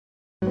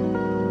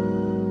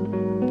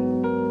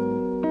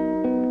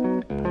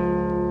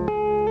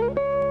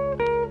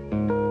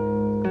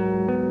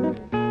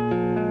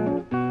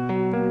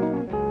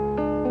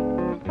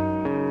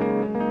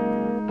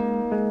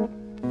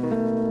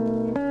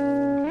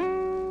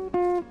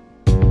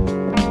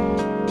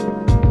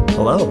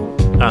Hello,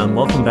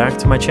 welcome back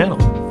to my channel.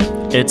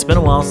 It's been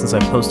a while since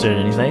I've posted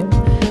anything,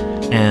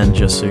 and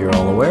just so you're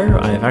all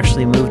aware, I have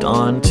actually moved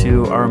on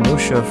to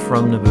Aramusha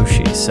from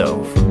Nobushi,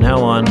 so from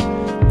now on,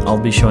 I'll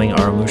be showing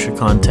Aramusha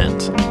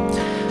content.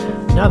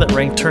 Now that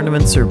ranked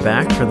tournaments are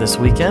back for this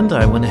weekend,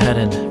 I went ahead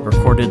and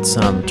recorded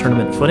some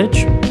tournament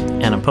footage,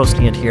 and I'm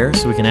posting it here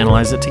so we can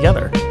analyze it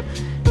together.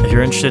 If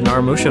you're interested in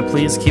Aramusha,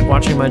 please keep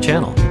watching my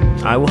channel.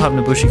 I will have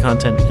Nobushi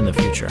content in the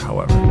future,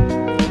 however.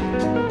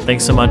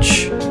 Thanks so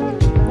much.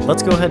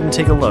 Let's go ahead and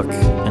take a look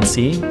and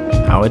see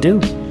how I do.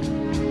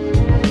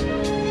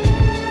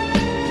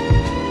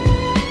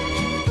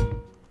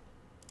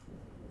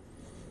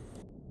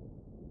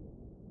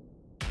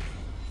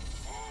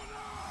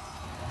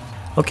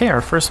 Okay,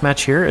 our first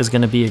match here is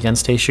going to be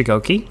against a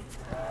Shigoki.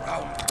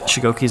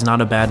 Shigoki is not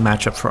a bad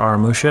matchup for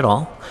Aramusha at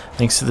all.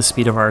 Thanks to the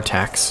speed of our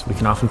attacks, we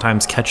can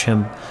oftentimes catch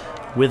him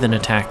with an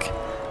attack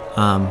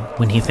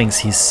when he thinks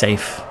he's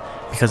safe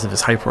because of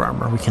his hyper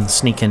armor. We can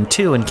sneak in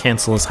too and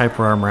cancel his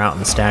hyper armor out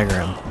and stagger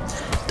him.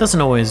 Doesn't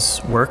always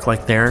work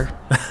like there.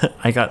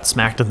 I got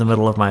smacked in the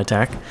middle of my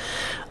attack,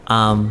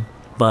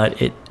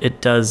 but it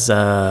does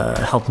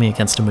help me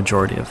against a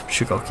majority of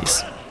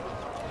Shigokis.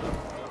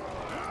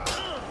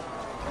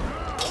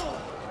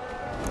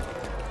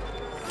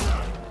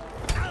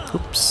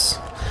 Oops.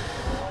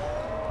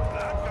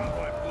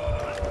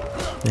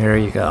 There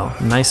you go.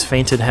 Nice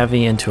feinted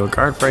heavy into a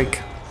guard break.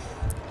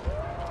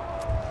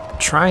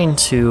 Trying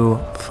to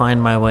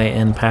find my way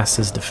in past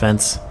his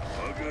defense.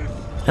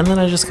 And then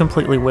I just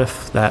completely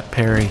whiffed that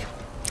parry.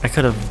 I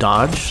could have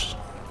dodged,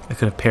 I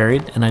could have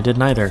parried, and I did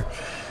neither.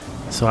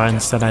 So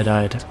instead I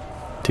died.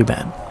 Too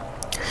bad.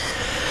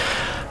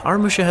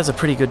 Aramusha has a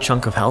pretty good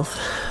chunk of health.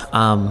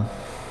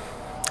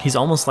 He's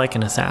almost like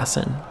an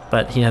assassin,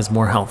 but he has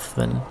more health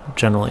than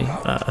generally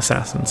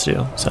assassins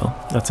do. So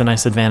that's a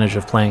nice advantage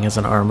of playing as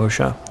an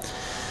Aramusha.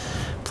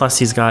 Plus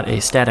he's got a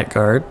static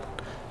guard,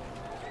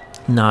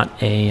 not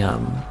a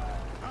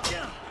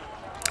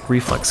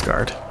reflex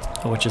guard,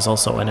 which is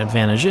also an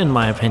advantage in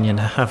my opinion.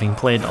 Having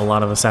played a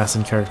lot of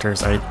assassin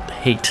characters, I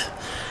hate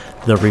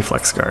the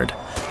reflex guard.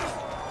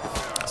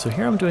 So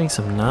here I'm doing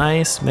some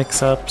nice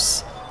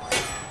mix-ups.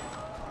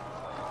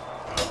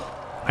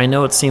 I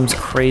know it seems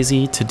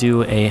crazy to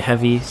do a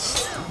heavy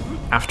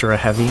after a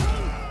heavy,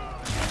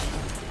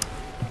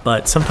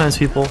 but sometimes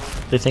people,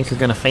 they think you're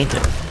gonna feint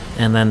it,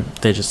 and then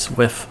they just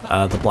whiff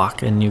the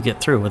block and you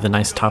get through with a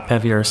nice top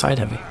heavy or a side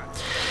heavy.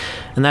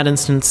 In that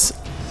instance,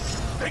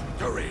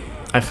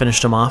 I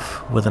finished him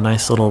off with a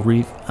nice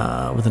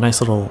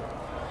little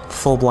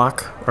full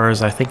block, or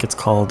as I think it's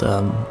called,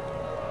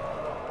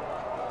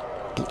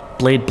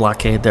 blade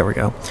blockade. There we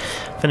go.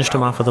 Finished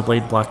him off with a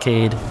blade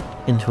blockade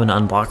into an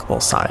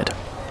unblockable side.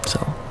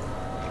 So,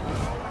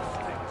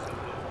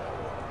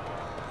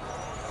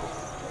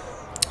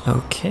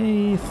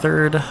 okay,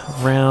 third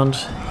round,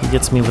 he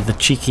gets me with the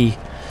cheeky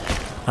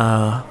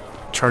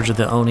charge of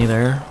the Oni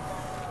there.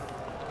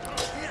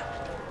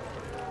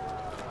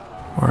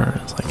 Or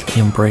it's like the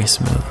embrace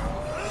move.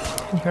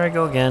 And here I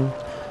go again.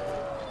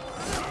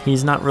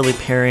 He's not really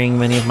parrying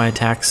many of my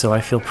attacks, so I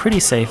feel pretty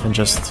safe in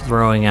just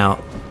throwing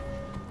out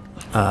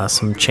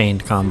some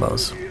chained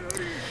combos.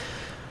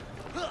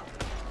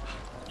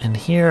 And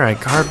here I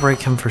guard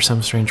break him for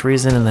some strange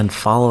reason and then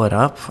follow it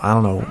up. I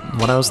don't know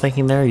what I was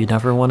thinking there. You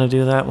never want to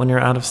do that when you're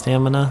out of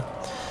stamina.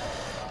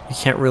 You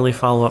can't really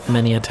follow up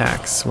many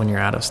attacks when you're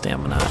out of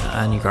stamina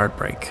and you guard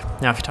break.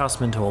 Now if you toss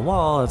him into a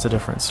wall, that's a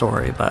different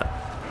story, but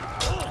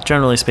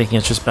generally speaking,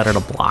 it's just better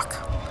to block.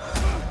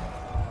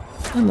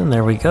 And then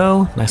there we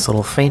go. Nice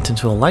little feint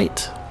into a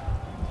light.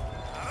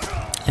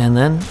 And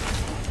then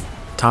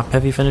top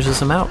heavy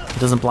finishes him out. He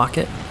doesn't block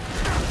it.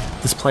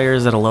 This player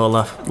is at a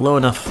low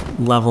enough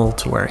level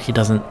to where he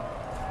doesn't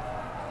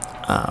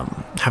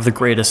have the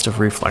greatest of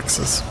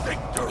reflexes.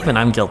 Even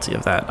I'm guilty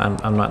of that.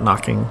 I'm not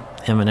knocking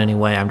him in any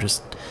way. I'm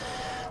just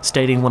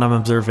stating what I'm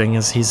observing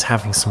is he's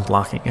having some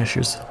blocking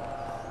issues.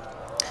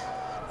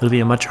 It'll be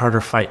a much harder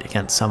fight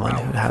against someone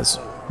who has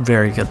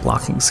very good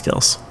blocking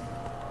skills.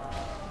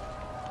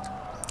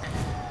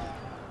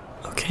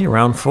 Okay,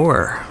 round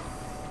 4.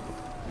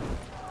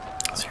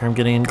 So here I'm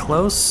getting in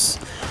close.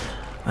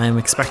 I am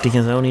expecting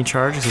his Oni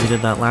charge because we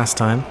did that last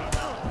time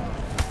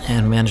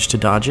and managed to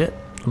dodge it.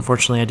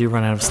 Unfortunately, I do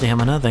run out of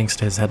stamina thanks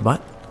to his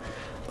headbutt,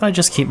 but I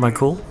just keep my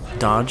cool,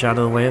 dodge out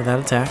of the way of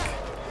that attack,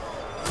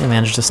 and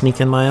manage to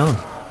sneak in my own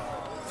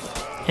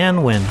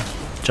and win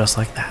just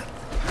like that.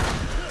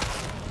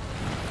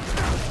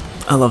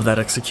 I love that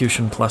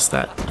execution plus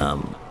that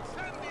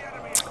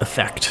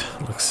effect.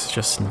 Looks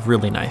just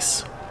really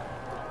nice.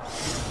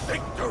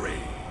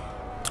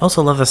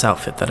 Also love this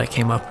outfit that I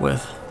came up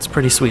with. It's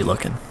pretty sweet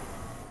looking.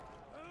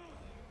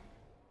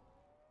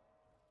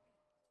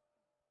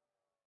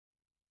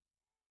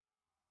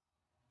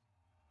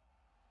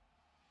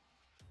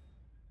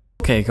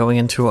 Okay, going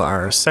into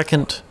our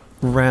second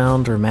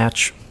round or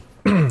match,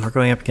 we're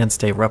going up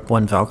against a Rep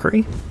 1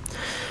 Valkyrie.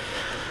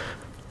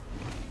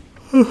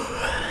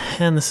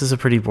 And this is a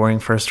pretty boring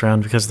first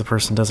round because the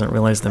person doesn't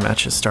realize the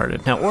match has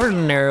started. Now,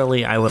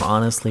 ordinarily, I would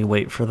honestly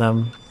wait for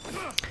them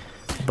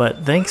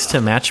But thanks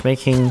to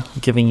matchmaking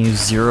giving you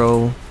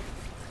 0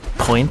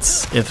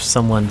 points if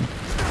someone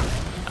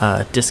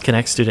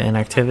disconnects due to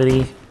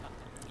inactivity,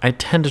 I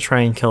tend to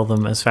try and kill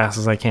them as fast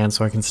as I can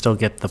so I can still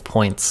get the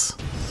points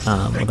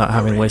without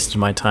having wasted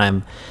my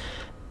time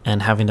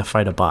and having to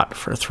fight a bot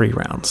for 3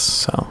 rounds.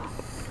 So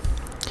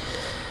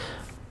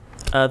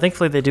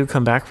thankfully they do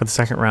come back for the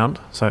second round,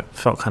 so I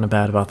felt kind of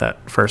bad about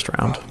that first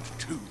round.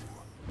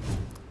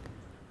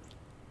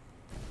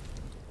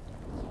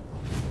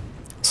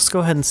 Let's go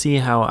ahead and see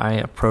how I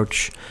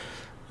approach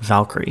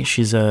Valkyrie.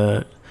 She's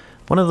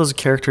one of those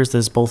characters that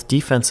is both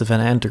defensive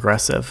and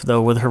aggressive,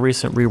 though with her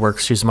recent reworks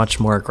she's much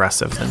more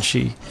aggressive than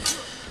she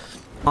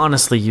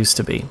honestly used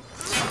to be.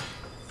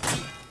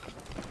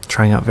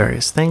 Trying out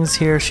various things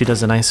here. She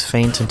does a nice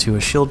feint into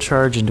a shield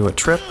charge into a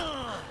trip,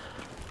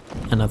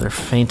 another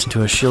feint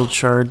into a shield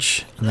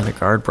charge, and then a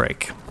guard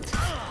break.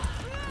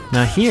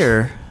 Now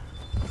here,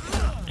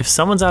 if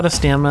someone's out of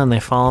stamina and they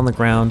fall on the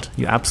ground,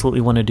 you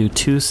absolutely want to do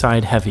 2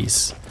 side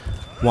heavies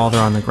while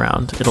they're on the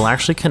ground. It'll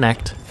actually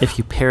connect if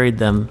you parried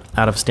them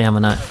out of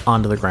stamina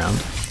onto the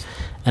ground,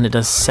 and it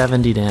does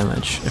 70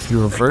 damage. If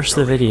you reverse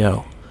the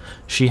video,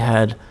 she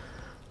had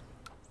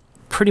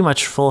pretty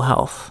much full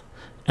health,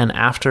 and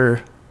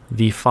after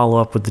the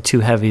follow-up with the 2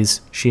 heavies,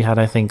 she had,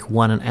 I think,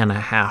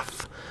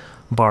 1.5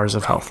 bars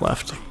of health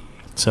left.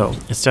 So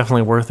it's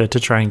definitely worth it to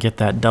try and get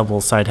that double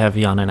side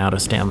heavy on an out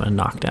of stamina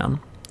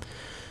knockdown.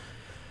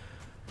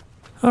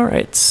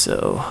 Alright,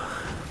 so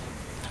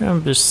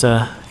I'm just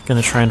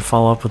gonna try and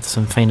follow up with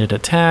some feinted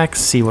attacks,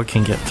 see what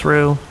can get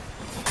through.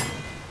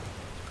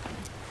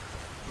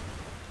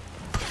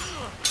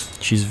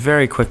 She's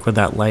very quick with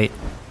that light.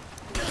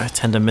 I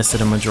tend to miss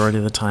it a majority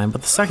of the time,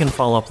 but the second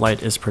follow-up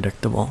light is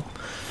predictable,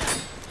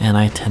 and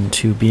I tend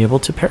to be able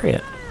to parry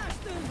it.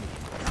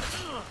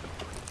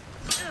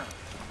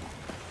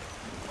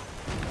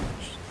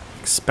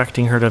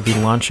 Expecting her to be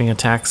launching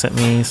attacks at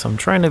me, so I'm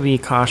trying to be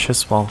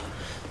cautious while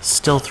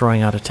still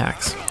throwing out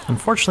attacks.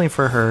 Unfortunately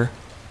for her,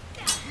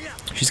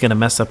 she's going to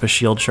mess up a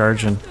shield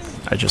charge and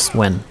I just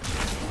win.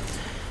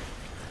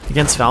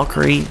 Against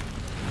Valkyrie,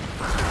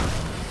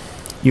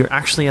 you're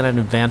actually at an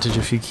advantage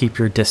if you keep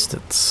your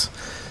distance.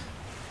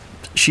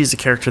 She's a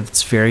character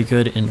that's very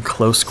good in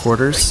close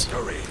quarters.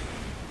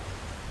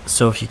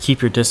 So if you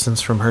keep your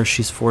distance from her,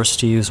 she's forced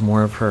to use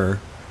more of her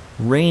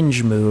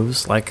range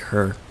moves, like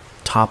her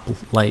top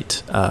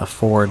light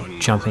forward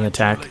jumping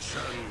attack,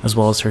 as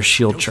well as her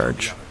shield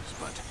charge.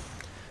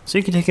 So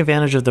you can take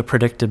advantage of the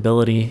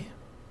predictable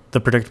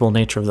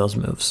nature of those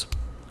moves.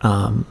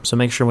 So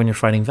make sure when you're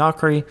fighting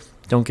Valkyrie,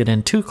 don't get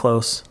in too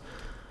close.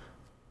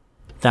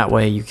 That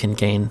way you can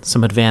gain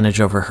some advantage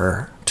over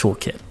her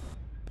toolkit.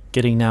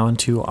 Getting now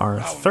into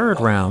our third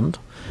round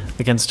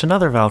against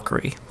another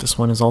Valkyrie. This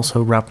one is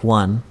also rep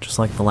 1, just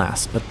like the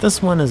last, but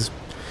this one is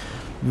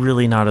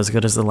really not as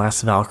good as the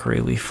last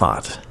Valkyrie we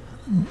fought.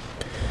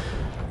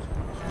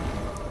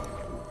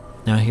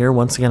 Now here,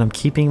 once again, I'm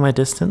keeping my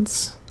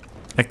distance.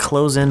 I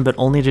close in, but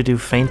only to do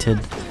feinted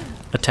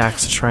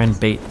attacks to try and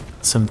bait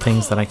some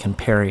things that I can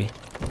parry.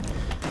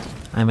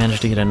 I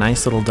managed to get a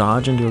nice little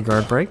dodge into a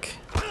guard break.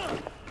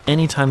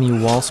 Anytime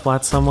you wall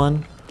splat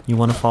someone, you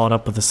want to follow it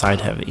up with a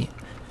side heavy.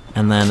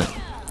 And then,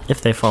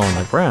 if they fall on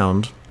the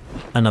ground,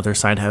 another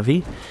side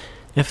heavy.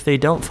 If they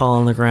don't fall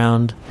on the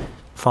ground,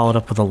 follow it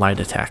up with a light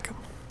attack.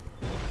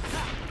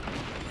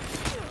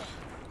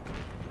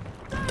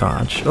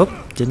 Dodge.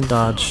 Oh, didn't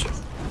dodge.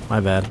 My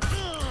bad.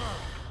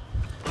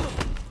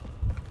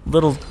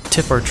 Little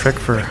tip or trick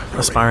for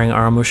aspiring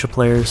Aramusha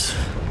players.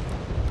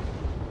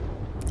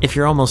 If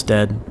you're almost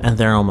dead, and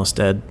they're almost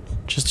dead,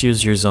 just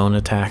use your zone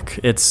attack.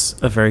 It's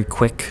a very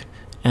quick,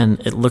 and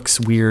it looks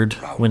weird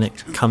when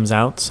it comes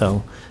out,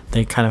 so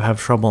they kind of have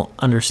trouble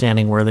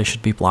understanding where they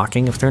should be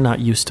blocking if they're not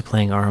used to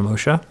playing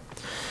Aramusha.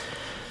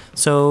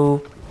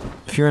 So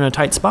if you're in a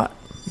tight spot,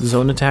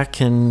 zone attack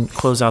can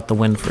close out the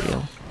win for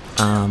you.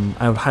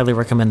 I would highly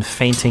recommend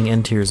feinting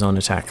into your zone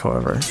attack,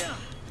 however.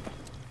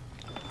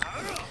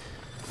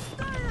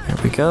 There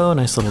we go,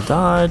 nice little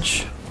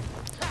dodge.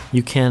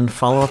 You can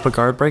follow up a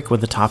guard break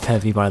with a top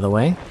heavy, by the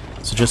way.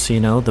 So just so you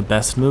know, the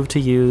best move to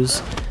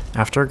use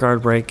after a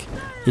guard break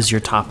is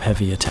your top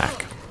heavy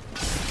attack.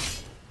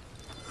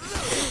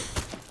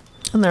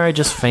 And there I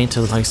just feint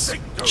a nice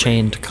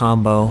chained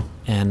combo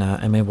and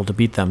I'm able to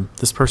beat them.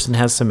 This person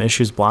has some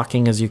issues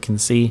blocking, as you can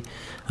see.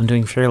 I'm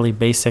doing fairly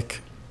basic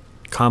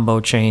combo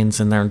chains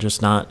and they're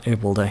just not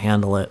able to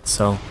handle it.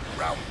 So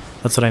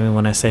that's what I mean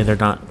when I say they're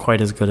not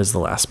quite as good as the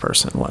last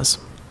person was.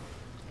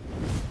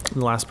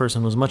 The last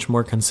person was much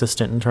more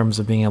consistent in terms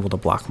of being able to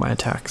block my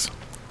attacks.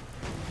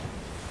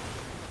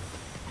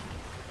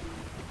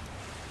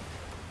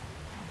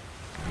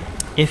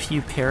 If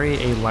you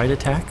parry a light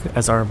attack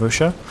as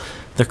Aramusha,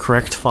 the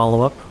correct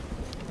follow-up,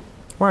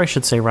 or I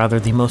should say rather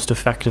the most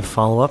effective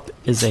follow-up,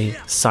 is a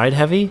side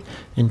heavy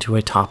into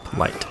a top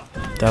light.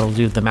 That'll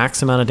do the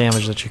max amount of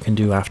damage that you can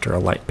do after a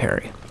light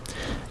parry,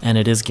 and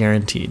it is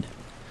guaranteed.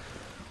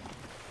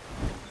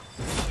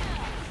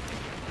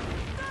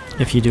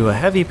 If you do a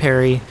heavy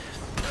parry,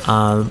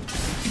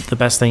 the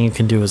best thing you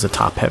can do is a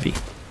top heavy.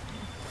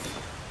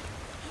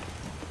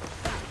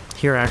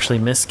 Here I actually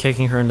missed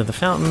kicking her into the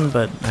fountain,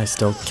 but I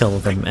still kill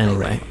them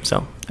anyway.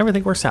 So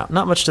everything works out.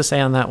 Not much to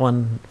say on that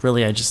one.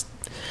 Really, I just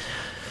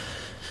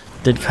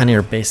did kind of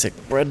your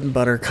basic bread and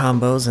butter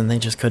combos, and they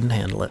just couldn't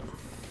handle it.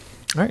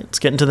 All right, let's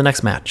get into the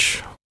next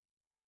match.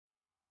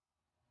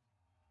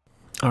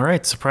 All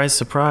right, surprise,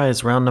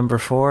 surprise, round number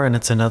 4, and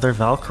it's another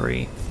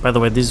Valkyrie. By the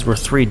way, these were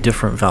 3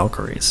 different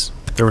Valkyries.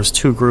 There was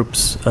 2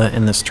 groups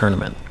in this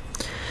tournament.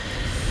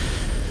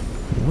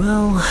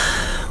 Well,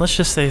 let's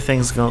just say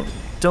things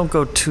don't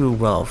go too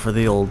well for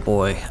the old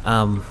boy.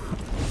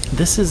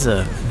 This is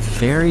a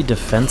very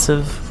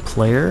defensive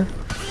player.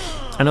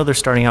 I know they're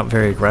starting out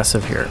very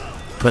aggressive here,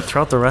 but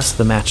throughout the rest of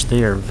the match,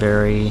 they are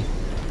very,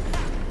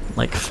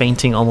 like,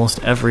 feinting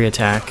almost every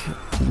attack,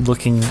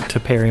 looking to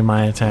parry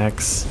my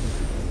attacks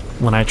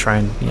when I try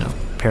and,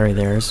 parry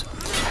theirs.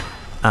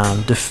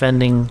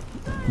 Defending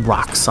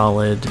rock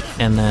solid,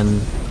 and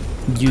then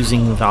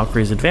using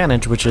Valkyrie's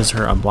advantage, which is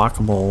her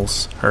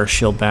unblockables, her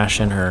shield bash,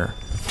 and her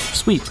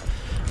sweep,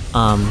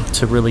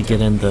 to really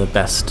get in the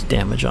best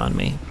damage on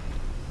me.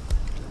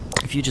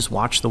 If you just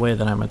watch the way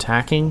that I'm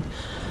attacking,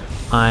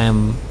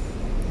 I'm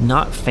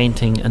not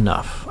feinting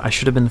enough. I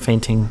should have been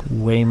feinting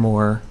way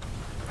more.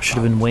 I should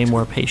have been way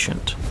more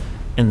patient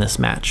in this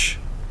match.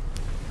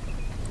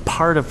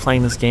 Part of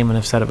playing this game, and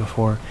I've said it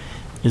before,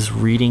 is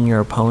reading your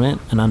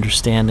opponent and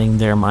understanding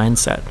their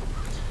mindset.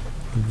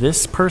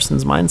 This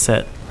person's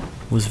mindset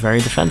was very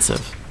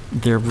defensive.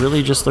 They're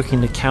really just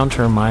looking to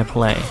counter my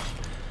play.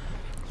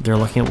 They're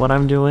looking at what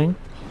I'm doing,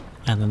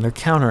 and then they're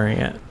countering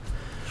it.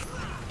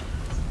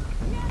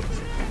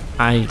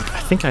 I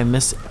think I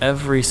miss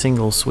every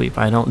single sweep.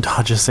 I don't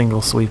dodge a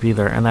single sweep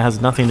either, and that has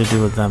nothing to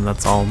do with them.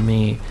 That's all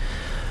me.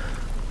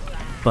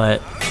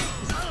 But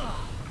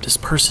this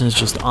person is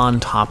just on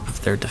top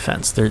of their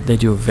defense. They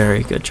do a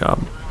very good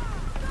job.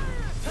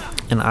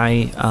 And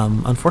I,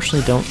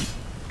 unfortunately, don't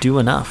do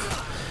enough.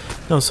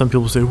 Some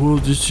people say, well,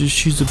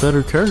 she's a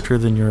better character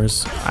than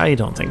yours. I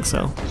don't think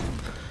so.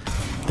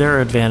 There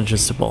are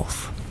advantages to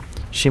both.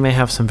 She may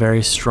have some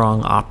very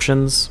strong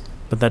options,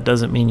 but that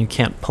doesn't mean you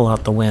can't pull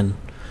out the win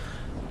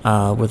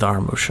with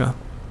Aramusha.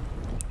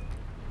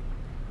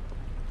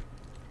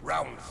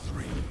 Round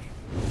 3.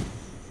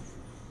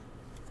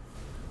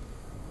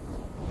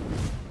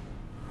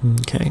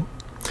 Okay.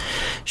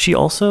 She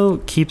also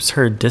keeps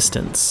her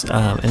distance,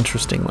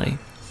 interestingly.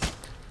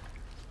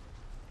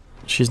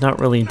 She's not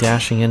really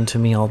dashing into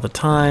me all the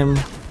time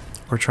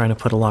or trying to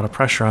put a lot of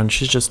pressure on.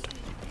 She's just,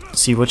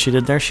 see what she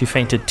did there? She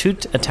feinted 2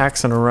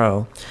 attacks in a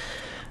row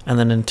and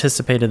then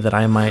anticipated that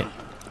I might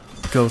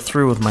go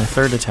through with my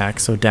 3rd attack,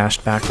 so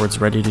dashed backwards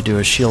ready to do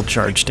a shield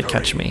charge to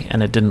catch me,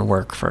 and it didn't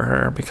work for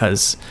her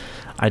because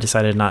I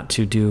decided not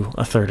to do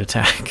a 3rd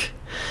attack.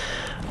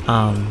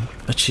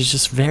 But she's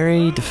just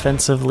very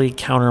defensively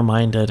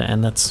counter-minded,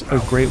 and that's a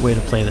great way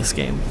to play this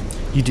game.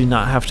 You do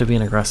not have to be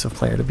an aggressive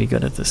player to be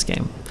good at this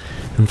game.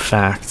 In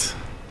fact,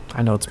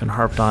 I know it's been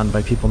harped on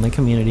by people in the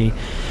community,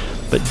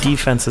 but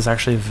defense is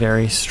actually a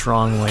very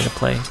strong way to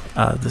play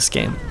this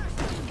game.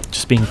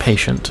 Just being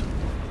patient.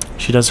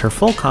 She does her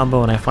full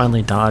combo, and I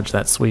finally dodge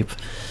that sweep,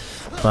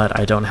 but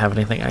I don't have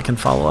anything I can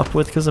follow up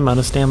with because I'm out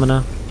of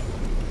stamina.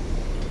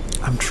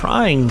 I'm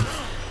trying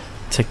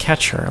to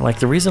catch her. Like,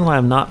 the reason why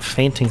I'm not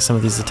feinting some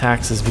of these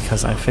attacks is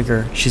because I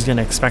figure she's going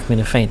to expect me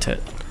to feint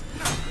it.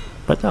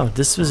 But no,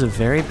 this was a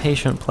very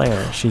patient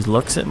player. She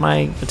looks at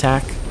my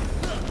attack,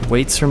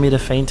 waits for me to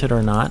feint it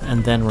or not,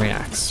 and then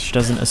reacts. She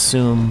doesn't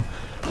assume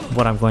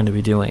what I'm going to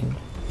be doing.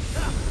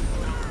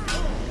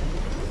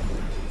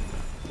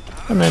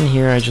 And then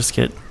here I just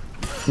get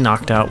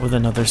knocked out with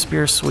another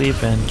spear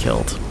sweep and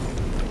killed.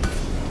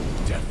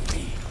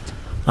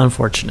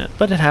 Unfortunate,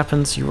 but it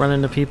happens. You run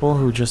into people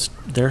who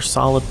they're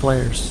solid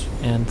players,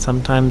 and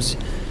sometimes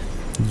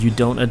you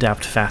don't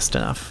adapt fast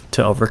enough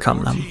to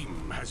overcome them.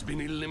 Team has been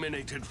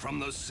eliminated from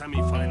the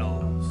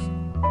semifinals.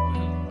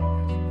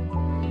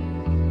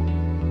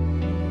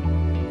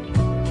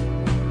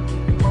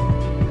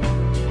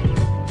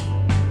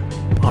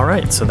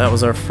 Alright, so that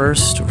was our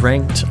first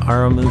ranked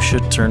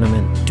Aramusha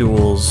tournament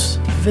duels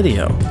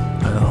video.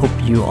 I hope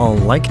you all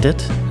liked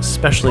it,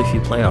 especially if you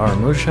play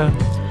Aramusha.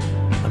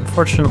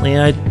 Unfortunately,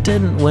 I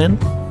didn't win,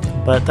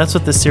 but that's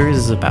what this series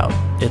is about.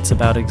 It's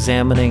about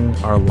examining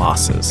our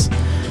losses.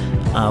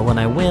 When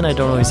I win, I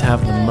don't always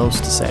have the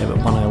most to say, but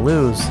when I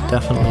lose,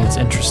 definitely it's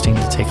interesting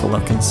to take a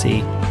look and see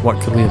what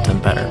could we have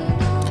done better.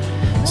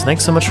 So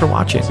thanks so much for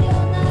watching.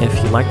 If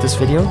you like this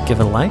video,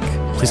 give it a like.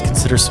 Please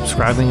consider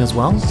subscribing as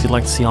well if you'd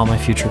like to see all my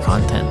future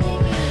content.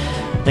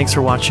 Thanks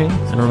for watching,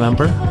 and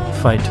remember,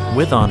 fight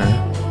with honor,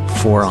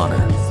 for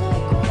honor.